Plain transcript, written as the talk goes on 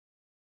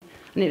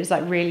and it was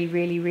like really,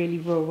 really, really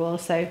rural,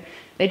 so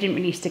they didn't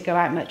really used to go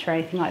out much or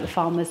anything like the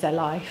farmers their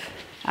life.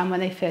 And when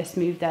they first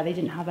moved there, they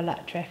didn't have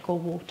electric or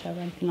water or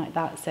anything like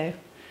that, so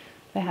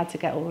they had to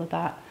get all of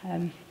that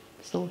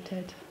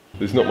sorted.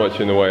 There's not much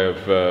in the way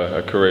of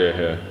a career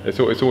here. It's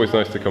always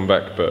nice to come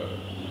back, but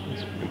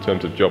in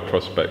terms of job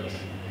prospects,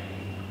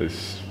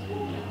 there's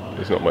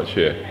not much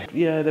here.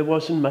 Yeah, there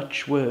wasn't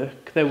much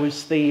work. There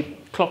was the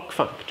clock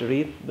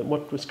factory,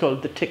 what was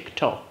called the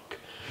Tick-Tock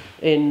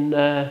in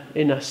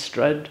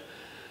Ystrad,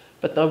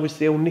 but that was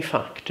the only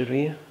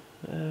factory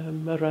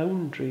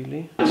around,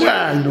 really.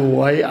 Well,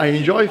 no, I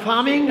enjoy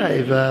farming.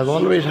 I've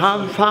always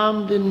have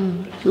farmed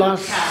in the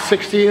last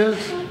 60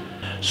 years.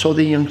 So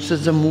the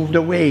youngsters have moved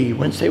away.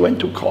 Once they went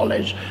to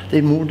college, they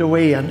moved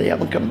away and they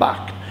haven't come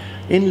back.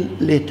 In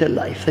later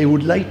life, they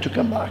would like to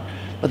come back,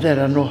 but there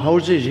are no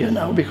houses here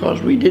now because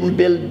we didn't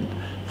build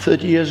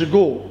 30 years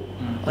ago.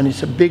 And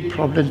it's a big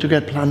problem to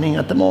get planning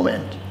at the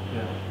moment.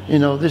 You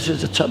know, this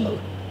is the trouble.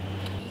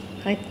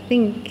 I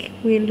think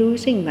we're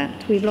losing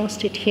that. We've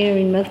lost it here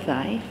in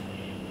Myddai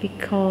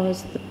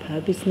because the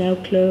pub is now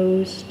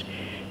closed,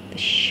 the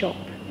shop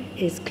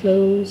is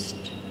closed,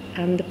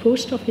 and the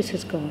post office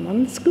has gone,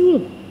 and the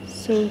school.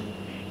 So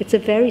it's a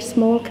very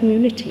small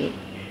community.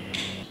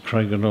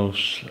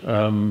 Craigenos,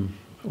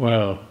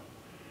 well,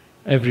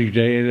 every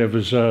day there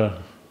was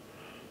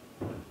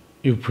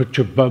you put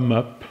your bum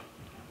up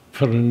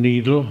for a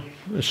needle,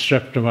 a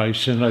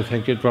streptomycin I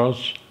think it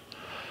was,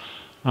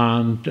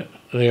 and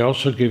they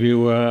also give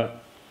you a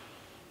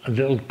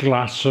little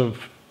glass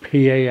of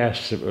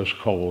PAS, it was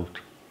called,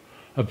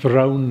 a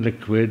brown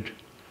liquid,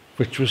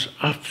 which was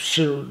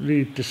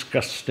absolutely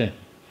disgusting.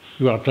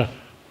 You had to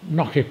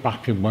knock it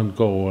back in one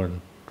go, and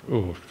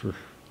oh, it was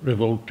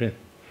revolting,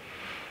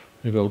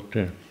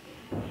 revolting.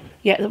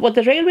 Yeah, well,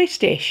 the railway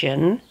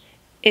station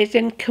is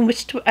in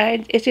Penwyllt,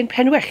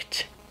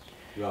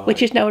 right,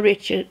 which is now a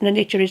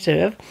nature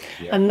reserve,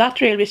 yeah. And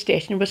that railway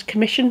station was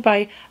commissioned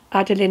by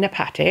Adelina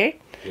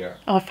Pate,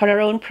 yeah, for her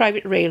own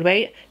private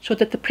railway, so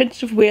that the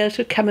Prince of Wales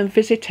could come and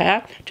visit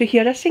her to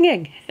hear her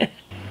singing.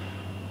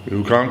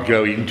 You can't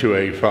go into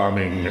a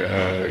farming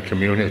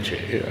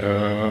community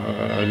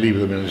and leave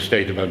them in a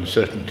state of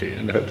uncertainty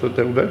and hope that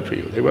they'll vote for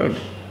you. They won't.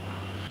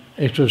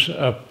 It was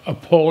an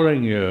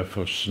appalling year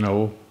for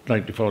snow,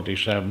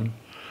 1947,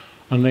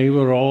 and they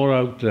were all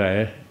out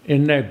there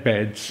in their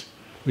beds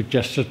with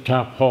just a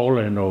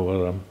tarpaulin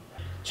over them.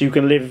 So you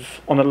can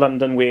live on a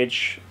London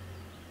wage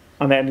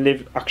and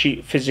then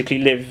actually physically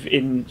live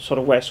in sort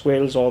of West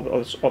Wales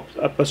or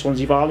Upper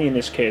Swansea Valley in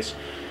this case.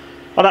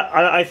 And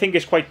I think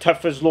it's quite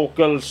tough as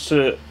locals,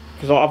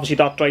 because obviously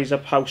that drives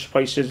up house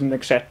prices and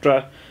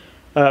etc.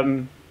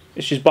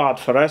 It's just bad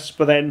for us,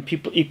 but then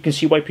you can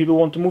see why people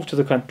want to move to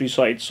the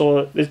countryside.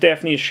 So there's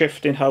definitely a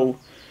shift in how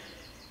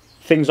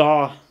things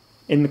are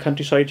in the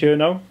countryside here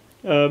now.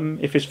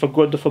 If it's for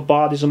good or for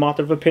bad is a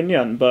matter of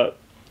opinion, but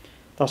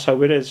that's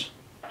how it is.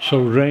 So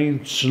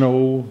rain,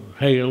 snow,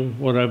 hail,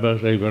 whatever,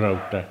 they were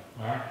out there.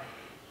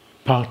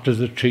 Part of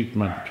the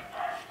treatment.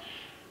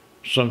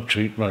 Some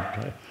treatment.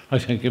 I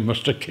think it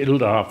must have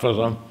killed half of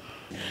them.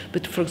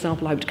 But for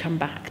example, I would come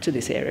back to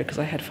this area because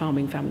I had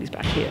farming families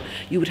back here.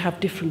 You would have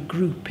different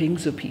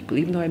groupings of people,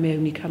 even though I may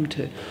only come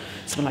to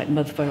somewhere like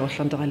Myddai or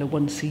Llandila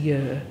once a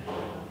year.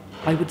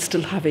 I would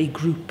still have a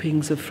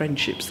groupings of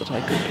friendships that I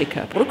could pick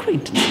up, or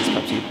acquaintances,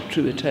 perhaps a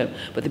truer term,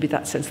 but there'd be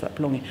that sense of that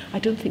belonging. I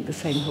don't think the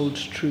same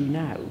holds true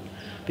now,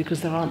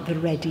 because there aren't the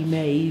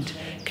ready-made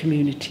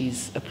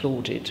communities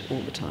applauded all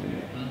the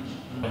time.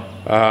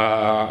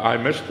 I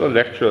missed the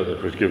lecture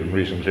that was given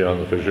recently on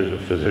the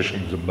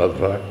physicians of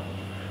Myddai.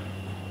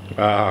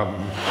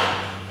 I'm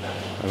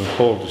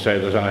appalled to say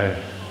that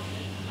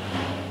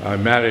I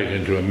married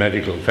into a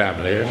medical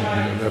family,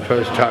 and the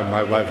first time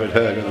my wife had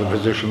heard of the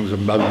physicians of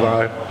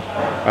Myddai,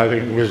 I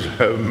think it was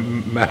a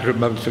matter of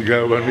months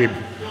ago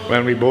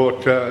when we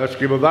bought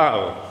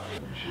Ysgubol.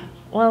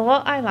 Well,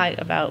 what I like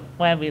about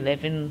where we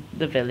live in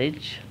the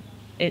village,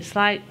 it's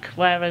like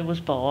where I was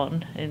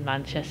born in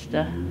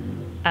Manchester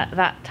at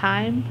that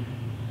time,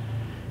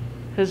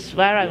 because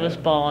where I was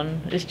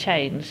born has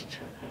changed.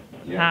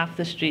 Half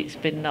the street's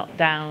been knocked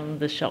down,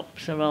 the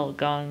shops are all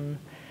gone.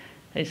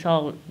 It's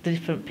all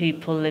different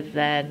people live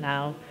there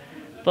now.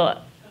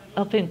 But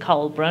up in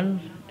Colburn,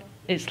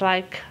 it's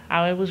like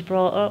how I was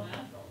brought up.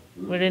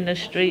 We're in the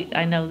street,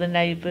 I know the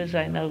neighbours,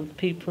 I know the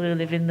people who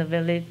live in the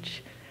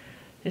village.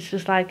 It's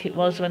just like it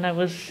was when I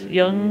was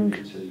young.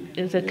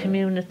 It was a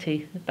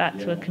community, back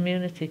to a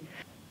community.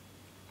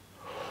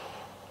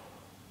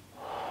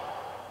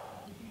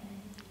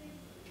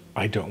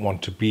 I don't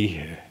want to be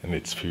here in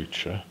its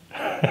future.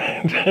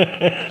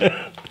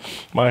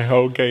 My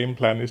whole game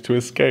plan is to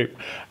escape.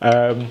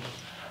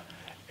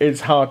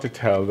 It's hard to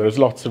tell. There's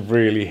lots of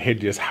really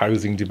hideous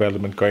housing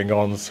development going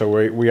on, so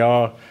we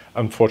are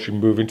unfortunately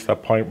moving to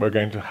that point. We're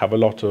going to have a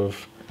lot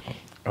of,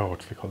 what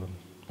do they call them?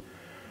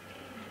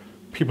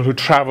 People who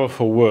travel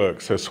for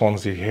work, so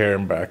Swansea here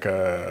and back,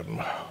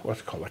 what do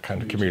you call that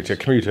kind of community? A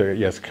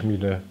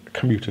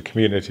commuter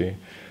community,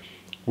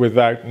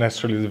 without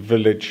necessarily the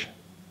village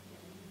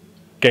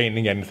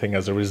gaining anything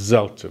as a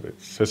result of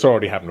it. So it's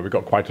already happened. We've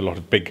got quite a lot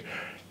of big,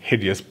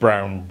 hideous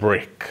brown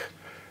brick,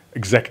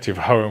 executive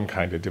home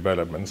kind of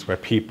developments where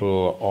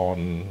people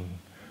on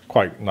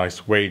quite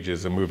nice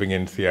wages are moving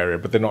into the area,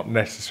 but they're not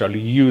necessarily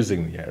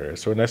using the area.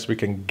 So unless we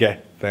can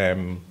get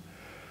them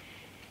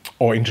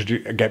or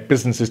get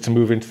businesses to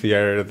move into the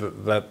area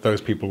that those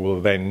people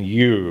will then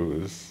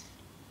use,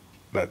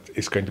 that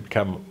is going to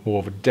become more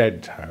of a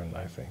dead town,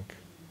 I think.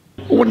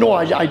 Oh, no,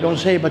 I don't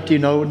say, but you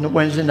know, on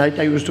Wednesday night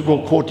I used to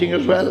go courting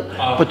as well,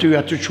 but you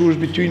had to choose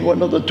between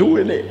one of the two,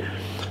 innit?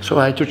 So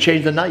I had to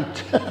change the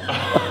night.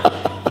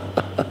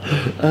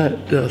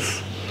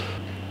 Yes.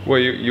 Well,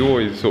 you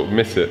always sort of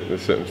miss it.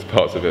 There's certain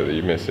parts of it that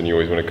you miss, and you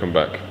always want to come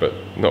back, but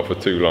not for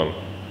too long.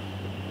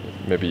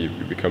 Maybe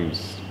it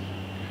becomes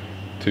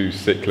too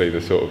sickly,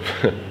 the sort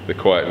of the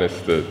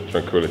quietness, the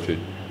tranquility.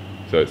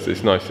 So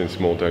it's nice in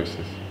small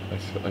doses,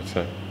 I'd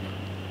say.